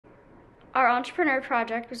Our entrepreneur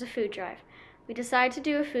project was a food drive. We decided to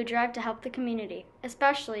do a food drive to help the community,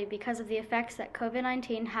 especially because of the effects that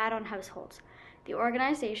COVID-19 had on households. The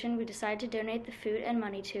organization we decided to donate the food and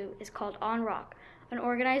money to is called On Rock, an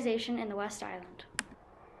organization in the West Island.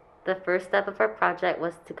 The first step of our project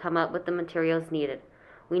was to come up with the materials needed.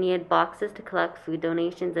 We needed boxes to collect food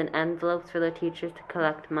donations and envelopes for the teachers to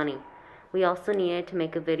collect money. We also needed to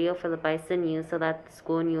make a video for the Bison News so that the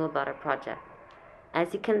school knew about our project.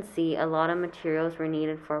 As you can see, a lot of materials were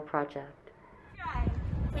needed for our project.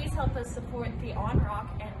 Please help us support the On Rock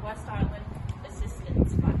and West Island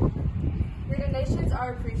Assistance Fund. Your donations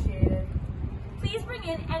are appreciated. Please bring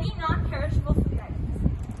in any non-perishable food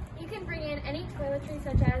items. You can bring in any toiletries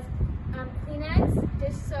such as Kleenex,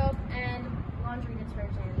 dish soap, and laundry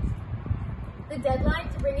detergents. The deadline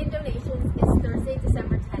to bring in donations is Thursday,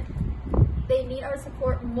 December 10th. They need our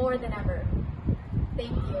support more than ever.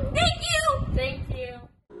 Thank you. Thank you! Thank you.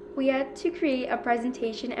 We had to create a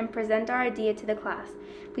presentation and present our idea to the class.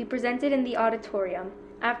 We presented in the auditorium.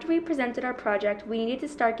 After we presented our project, we needed to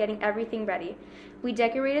start getting everything ready. We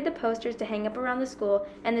decorated the posters to hang up around the school,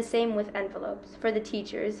 and the same with envelopes for the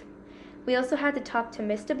teachers. We also had to talk to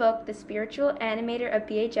Mr. Book, the spiritual animator of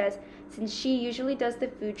BHS, since she usually does the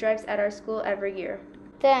food drives at our school every year.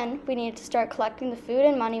 Then, we needed to start collecting the food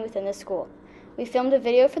and money within the school. We filmed a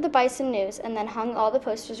video for the Bison News and then hung all the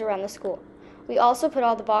posters around the school. We also put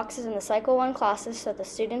all the boxes in the Cycle 1 classes so the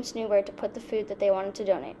students knew where to put the food that they wanted to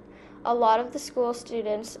donate. A lot of the school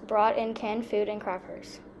students brought in canned food and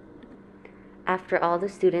crackers. After all the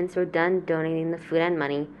students were done donating the food and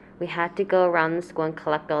money, we had to go around the school and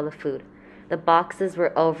collect all the food. The boxes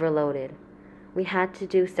were overloaded. We had to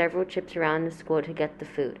do several trips around the school to get the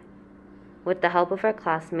food. With the help of our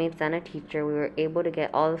classmates and a teacher, we were able to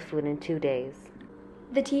get all the food in 2 days.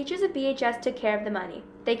 The teachers of BHS took care of the money.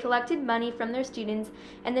 They collected money from their students,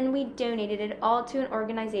 and then we donated it all to an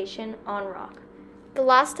organization, On Rock. The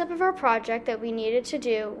last step of our project that we needed to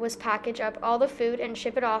do was package up all the food and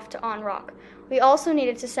ship it off to On Rock. We also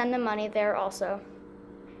needed to send the money there also.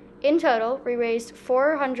 In total, we raised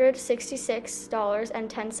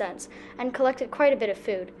 $466.10 and collected quite a bit of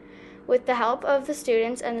food. With the help of the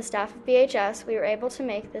students and the staff of BHS, we were able to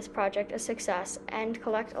make this project a success and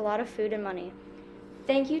collect a lot of food and money.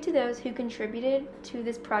 Thank you to those who contributed to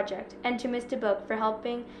this project and to Mr. Book for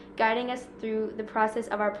helping guiding us through the process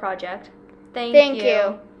of our project. Thank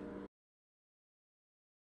you.